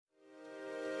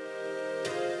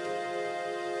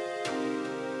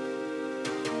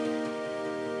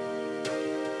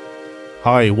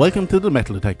Hi, welcome to the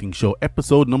Metal Detecting Show,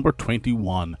 episode number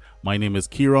 21. My name is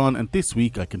Kieran, and this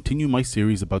week I continue my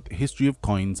series about the history of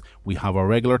coins. We have our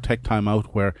regular Tech Time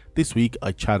Out, where this week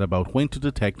I chat about when to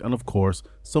detect and, of course,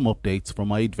 some updates from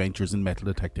my adventures in metal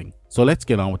detecting. So let's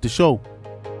get on with the show.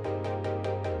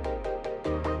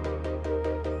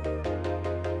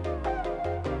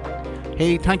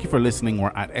 Hey, thank you for listening.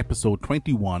 We're at episode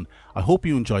 21. I hope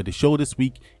you enjoyed the show this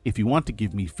week. If you want to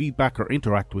give me feedback or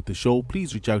interact with the show,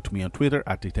 please reach out to me on Twitter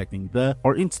at DetectingThe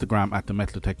or Instagram at The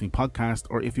Metal Detecting Podcast,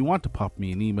 or if you want to pop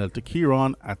me an email to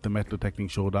Kieran at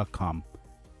themetaldetectingshow.com.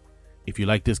 If you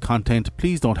like this content,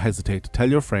 please don't hesitate to tell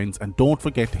your friends, and don't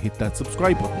forget to hit that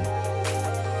subscribe button.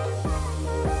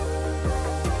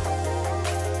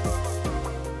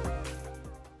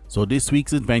 So this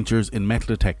week's adventures in metal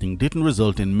detecting didn't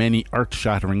result in many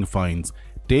earth-shattering finds.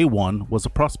 Day 1 was a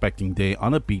prospecting day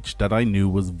on a beach that I knew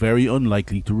was very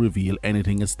unlikely to reveal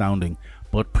anything astounding,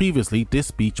 but previously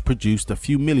this beach produced a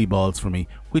few milliballs for me,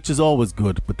 which is always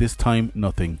good, but this time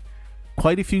nothing.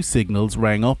 Quite a few signals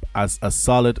rang up as a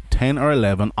solid 10 or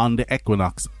 11 on the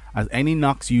Equinox. As any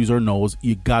Nox user knows,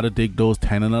 you gotta dig those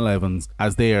 10 and 11s,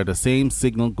 as they are the same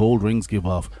signal gold rings give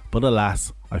off, but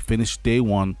alas, I finished day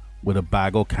 1 with a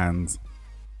bag of cans.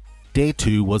 Day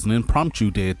 2 was an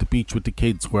impromptu day at the beach with the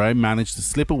kids, where I managed to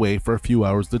slip away for a few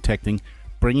hours detecting,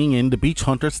 bringing in the Beach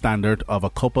Hunter standard of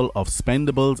a couple of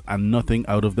spendables and nothing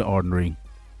out of the ordinary.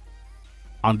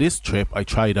 On this trip, I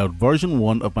tried out version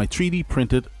 1 of my 3D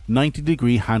printed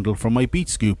 90-degree handle for my beach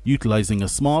scoop, utilizing a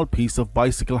small piece of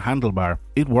bicycle handlebar.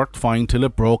 It worked fine till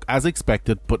it broke as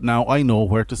expected, but now I know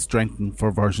where to strengthen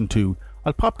for version 2.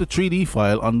 I'll pop the 3D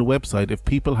file on the website if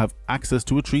people have access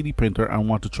to a 3D printer and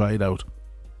want to try it out.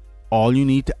 All you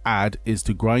need to add is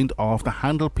to grind off the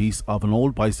handle piece of an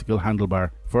old bicycle handlebar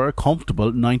for a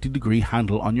comfortable 90-degree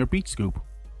handle on your beach scoop.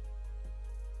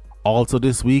 Also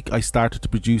this week I started to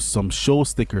produce some show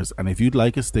stickers, and if you'd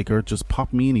like a sticker, just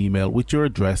pop me an email with your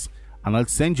address and I'll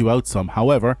send you out some.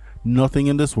 However, nothing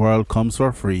in this world comes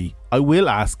for free. I will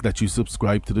ask that you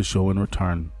subscribe to the show in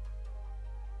return.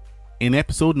 In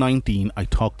episode 19, I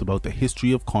talked about the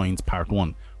history of coins part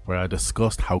 1, where I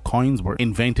discussed how coins were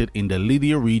invented in the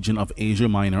Lydia region of Asia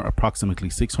Minor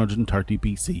approximately 630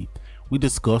 BC. We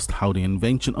discussed how the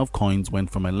invention of coins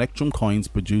went from electrum coins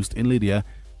produced in Lydia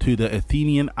to the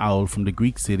Athenian owl from the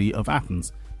Greek city of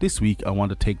Athens. This week I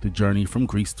want to take the journey from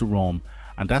Greece to Rome,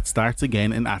 and that starts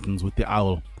again in Athens with the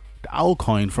owl. The owl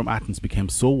coin from Athens became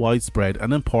so widespread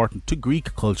and important to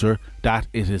Greek culture that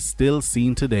it is still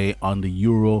seen today on the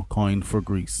euro coin for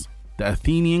Greece. The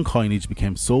Athenian coinage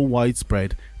became so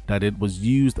widespread that it was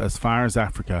used as far as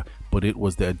Africa, but it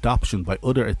was the adoption by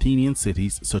other Athenian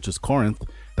cities such as Corinth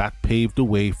that paved the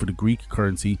way for the Greek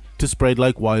currency to spread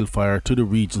like wildfire to the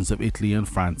regions of Italy and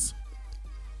France.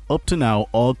 Up to now,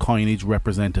 all coinage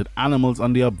represented animals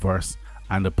on the obverse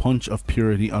and a punch of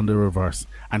purity on the reverse,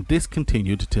 and this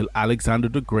continued till Alexander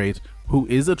the Great, who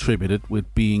is attributed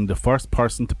with being the first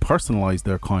person to personalize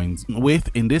their coins, with,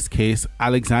 in this case,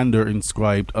 Alexander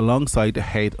inscribed alongside the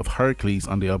head of Hercules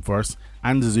on the obverse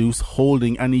and Zeus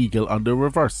holding an eagle on the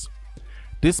reverse.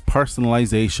 This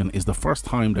personalization is the first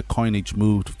time that coinage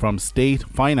moved from state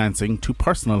financing to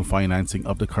personal financing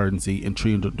of the currency in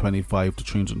 325 to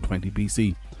 320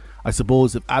 BC. I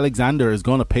suppose if Alexander is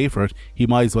going to pay for it, he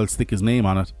might as well stick his name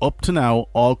on it. Up to now,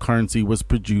 all currency was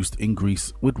produced in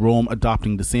Greece, with Rome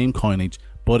adopting the same coinage,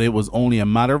 but it was only a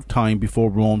matter of time before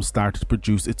Rome started to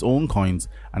produce its own coins,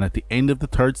 and at the end of the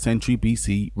 3rd century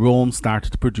BC, Rome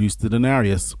started to produce the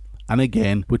denarius, and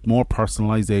again with more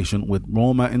personalization, with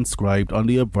Roma inscribed on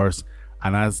the obverse,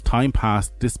 and as time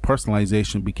passed, this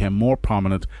personalization became more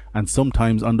prominent and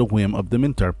sometimes on the whim of the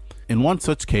minter. In one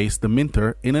such case, the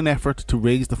minter, in an effort to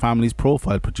raise the family's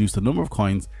profile, produced a number of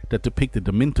coins that depicted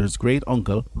the minter's great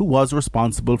uncle, who was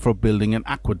responsible for building an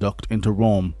aqueduct into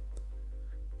Rome.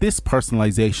 This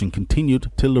personalization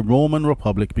continued till the Roman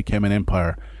Republic became an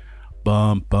empire.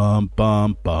 Bum bum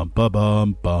bum bum bum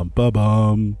bum bum bum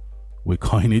bum. With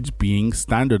coinage being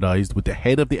standardized with the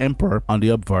head of the emperor on the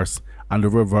obverse and the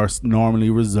reverse normally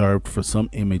reserved for some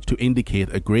image to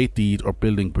indicate a great deed or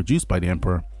building produced by the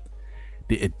emperor.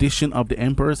 The addition of the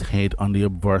emperor's head on the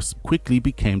obverse quickly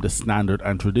became the standard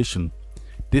and tradition.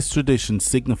 This tradition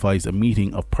signifies a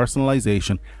meeting of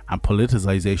personalization and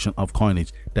politicization of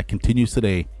coinage that continues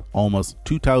today, almost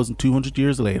 2,200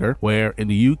 years later, where in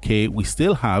the UK we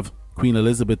still have Queen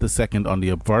Elizabeth II on the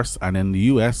obverse, and in the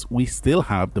US we still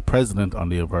have the President on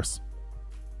the obverse.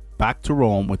 Back to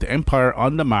Rome, with the empire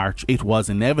on the march, it was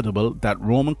inevitable that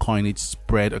Roman coinage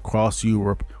spread across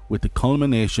Europe, with the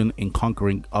culmination in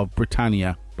conquering of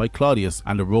Britannia by Claudius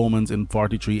and the Romans in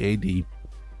 43 AD.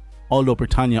 Although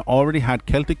Britannia already had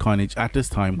Celtic coinage at this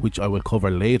time, which I will cover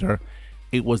later,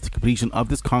 it was the completion of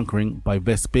this conquering by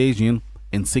Vespasian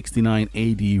in 69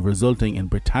 AD, resulting in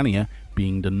Britannia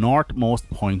being the northmost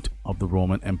point of the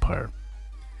Roman Empire.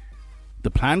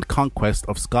 The planned conquest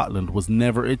of Scotland was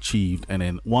never achieved, and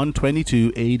in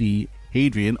 122 AD,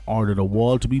 Hadrian ordered a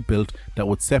wall to be built that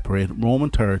would separate Roman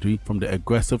territory from the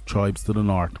aggressive tribes to the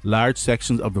north. Large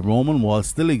sections of the Roman wall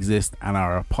still exist and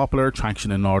are a popular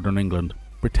attraction in northern England.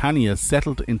 Britannia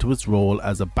settled into its role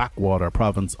as a backwater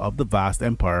province of the vast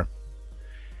empire.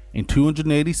 In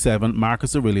 287,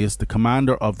 Marcus Aurelius, the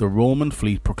commander of the Roman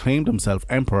fleet, proclaimed himself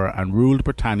emperor and ruled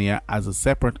Britannia as a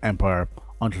separate empire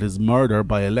until his murder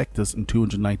by Electus in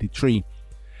 293.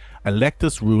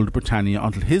 Electus ruled Britannia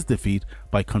until his defeat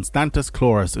by Constantius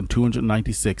Chlorus in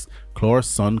 296. Chlorus'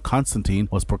 son Constantine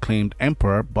was proclaimed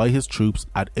emperor by his troops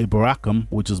at Eboracum,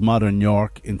 which is modern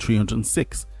York, in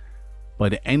 306. By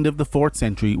the end of the 4th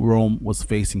century, Rome was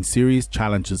facing serious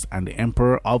challenges, and the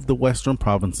emperor of the western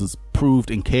provinces proved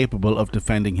incapable of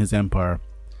defending his empire.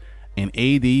 In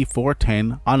AD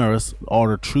 410, Honorius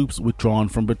ordered troops withdrawn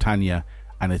from Britannia,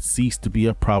 and it ceased to be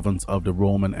a province of the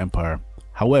Roman Empire.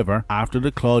 However, after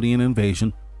the Claudian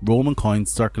invasion, Roman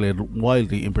coins circulated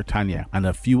widely in Britannia, and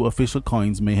a few official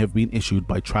coins may have been issued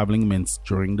by travelling mints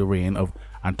during the reign of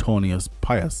Antonius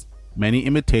Pius. Many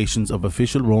imitations of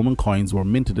official Roman coins were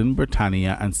minted in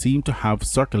Britannia and seem to have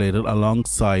circulated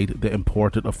alongside the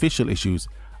imported official issues.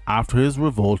 After his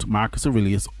revolt, Marcus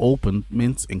Aurelius opened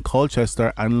mints in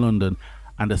Colchester and London,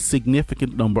 and a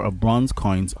significant number of bronze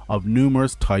coins of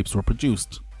numerous types were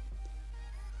produced.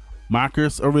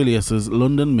 Marcus Aurelius's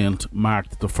London Mint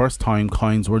marked the first time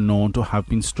coins were known to have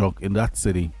been struck in that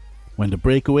city. When the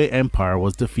breakaway empire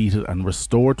was defeated and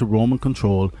restored to Roman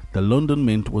control, the London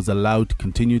Mint was allowed to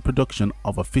continue production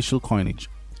of official coinage.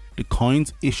 The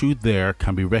coins issued there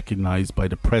can be recognised by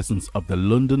the presence of the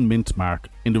London Mint mark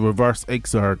in the reverse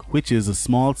exergue, which is a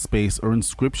small space or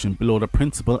inscription below the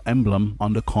principal emblem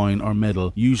on the coin or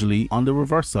medal, usually on the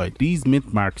reverse side. These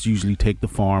mint marks usually take the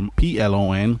form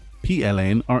PLON,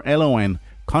 PLN or LON.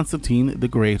 Constantine the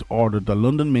Great ordered the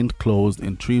London Mint closed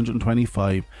in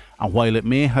 325, and while it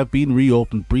may have been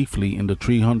reopened briefly in the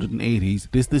 380s,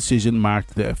 this decision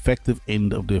marked the effective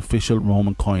end of the official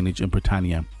Roman coinage in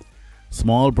Britannia.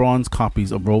 Small bronze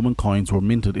copies of Roman coins were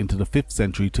minted into the 5th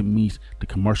century to meet the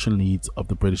commercial needs of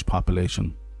the British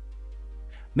population.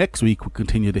 Next week we'll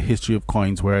continue the history of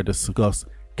coins, where I discuss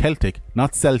Celtic,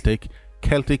 not Celtic,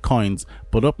 Celtic coins,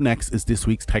 but up next is this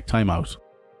week's Tech Time Out.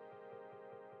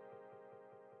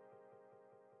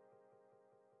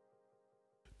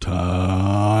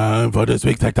 Time for this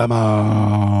week's Tech Time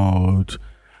Out.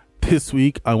 This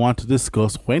week I want to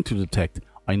discuss when to detect.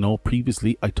 I know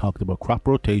previously I talked about crop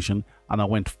rotation and I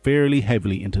went fairly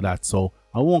heavily into that, so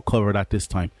I won't cover that this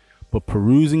time. But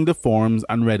perusing the forums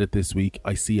and Reddit this week,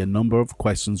 I see a number of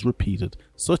questions repeated,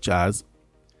 such as: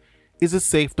 is it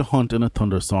safe to hunt in a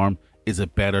thunderstorm? Is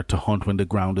it better to hunt when the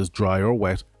ground is dry or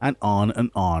wet? And on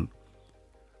and on.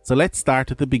 So let's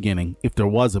start at the beginning, if there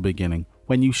was a beginning,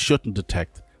 when you shouldn't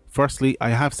detect. Firstly,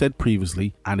 I have said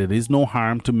previously, and it is no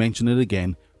harm to mention it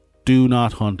again, do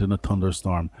not hunt in a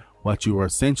thunderstorm. What you are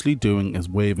essentially doing is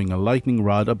waving a lightning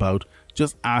rod about,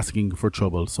 just asking for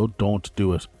trouble, so don't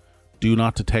do it. Do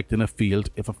not detect in a field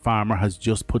if a farmer has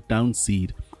just put down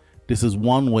seed. This is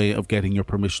one way of getting your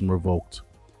permission revoked.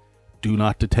 Do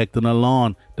not detect on a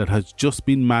lawn that has just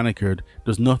been manicured.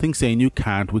 There's nothing saying you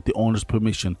can't with the owner's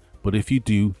permission, but if you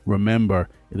do, remember,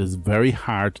 it is very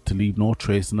hard to leave no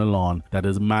trace in a lawn that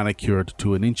is manicured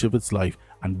to an inch of its life,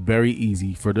 and very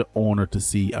easy for the owner to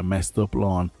see a messed up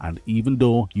lawn, and even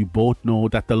though you both know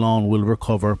that the lawn will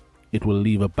recover, it will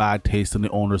leave a bad taste in the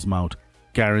owner's mouth,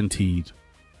 guaranteed.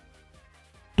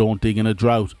 Don't dig in a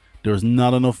drought. There is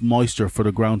not enough moisture for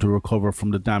the ground to recover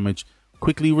from the damage,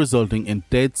 quickly resulting in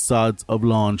dead sods of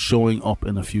lawn showing up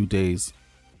in a few days.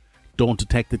 Don't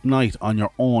detect at night on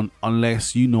your own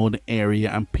unless you know the area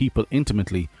and people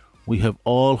intimately. We have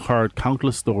all heard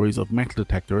countless stories of metal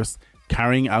detectorists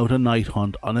carrying out a night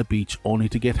hunt on a beach only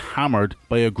to get hammered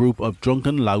by a group of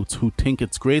drunken louts who think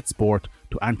it's great sport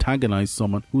to antagonize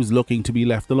someone who is looking to be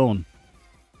left alone.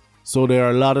 So there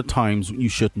are a lot of times you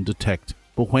shouldn't detect.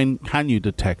 But when can you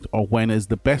detect, or when is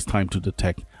the best time to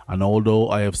detect? And although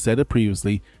I have said it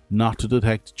previously, not to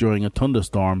detect during a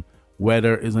thunderstorm,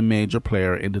 weather is a major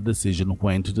player in the decision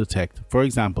when to detect. For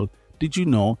example, did you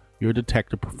know your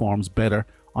detector performs better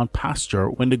on pasture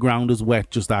when the ground is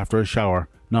wet just after a shower?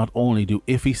 Not only do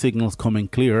iffy signals come in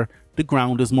clearer, the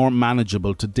ground is more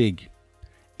manageable to dig.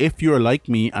 If you're like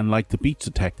me and like to beach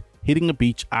detect, hitting a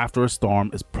beach after a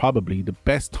storm is probably the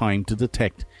best time to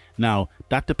detect. Now,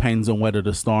 that depends on whether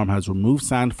the storm has removed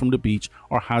sand from the beach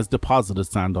or has deposited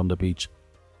sand on the beach.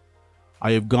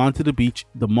 I have gone to the beach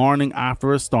the morning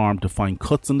after a storm to find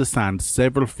cuts in the sand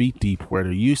several feet deep where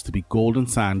there used to be golden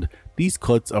sand. These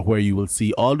cuts are where you will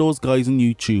see all those guys on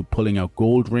YouTube pulling out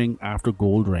gold ring after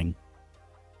gold ring.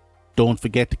 Don't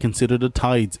forget to consider the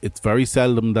tides. It's very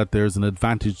seldom that there's an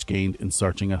advantage gained in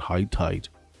searching at high tide.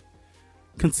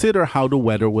 Consider how the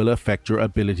weather will affect your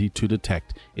ability to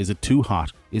detect. Is it too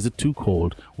hot? Is it too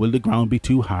cold? Will the ground be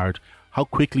too hard? How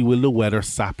quickly will the weather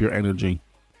sap your energy?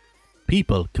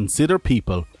 People, consider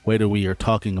people. Whether we are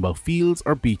talking about fields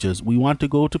or beaches, we want to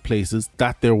go to places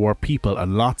that there were people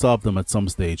and lots of them at some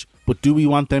stage. But do we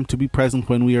want them to be present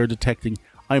when we are detecting?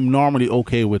 I'm normally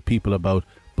okay with people about,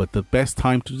 but the best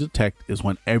time to detect is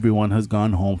when everyone has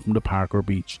gone home from the park or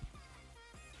beach.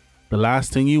 The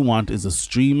last thing you want is a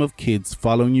stream of kids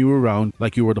following you around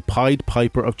like you were the Pied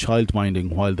Piper of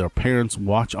childminding while their parents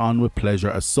watch on with pleasure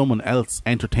as someone else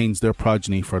entertains their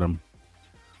progeny for them.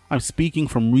 I'm speaking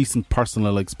from recent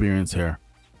personal experience here.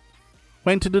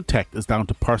 When to detect is down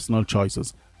to personal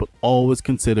choices, but always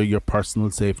consider your personal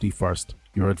safety first.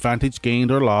 Your advantage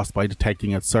gained or lost by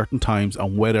detecting at certain times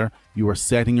and whether you are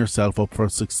setting yourself up for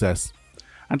success.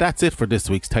 And that's it for this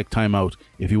week's Tech Time Out.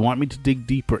 If you want me to dig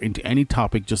deeper into any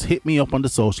topic, just hit me up on the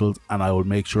socials and I will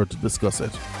make sure to discuss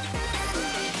it.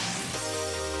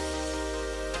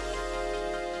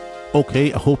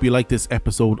 Okay, I hope you like this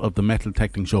episode of the Metal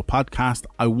Detecting Show podcast.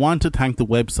 I want to thank the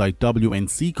website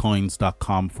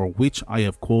wnccoins.com, for which I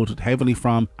have quoted heavily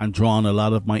from and drawn a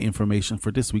lot of my information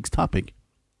for this week's topic.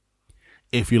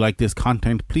 If you like this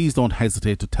content, please don't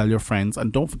hesitate to tell your friends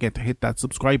and don't forget to hit that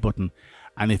subscribe button.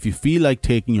 And if you feel like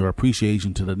taking your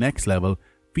appreciation to the next level,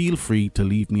 feel free to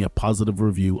leave me a positive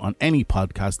review on any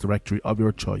podcast directory of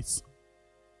your choice.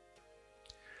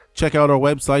 Check out our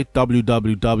website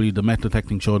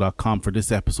www.themetaldetectingshow.com for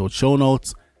this episode's show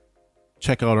notes.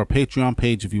 Check out our Patreon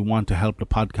page if you want to help the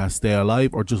podcast stay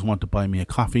alive or just want to buy me a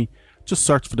coffee. Just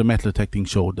search for The Metal Detecting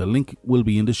Show. The link will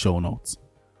be in the show notes.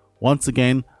 Once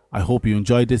again, I hope you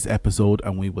enjoyed this episode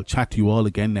and we will chat to you all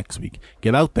again next week.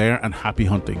 Get out there and happy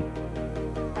hunting.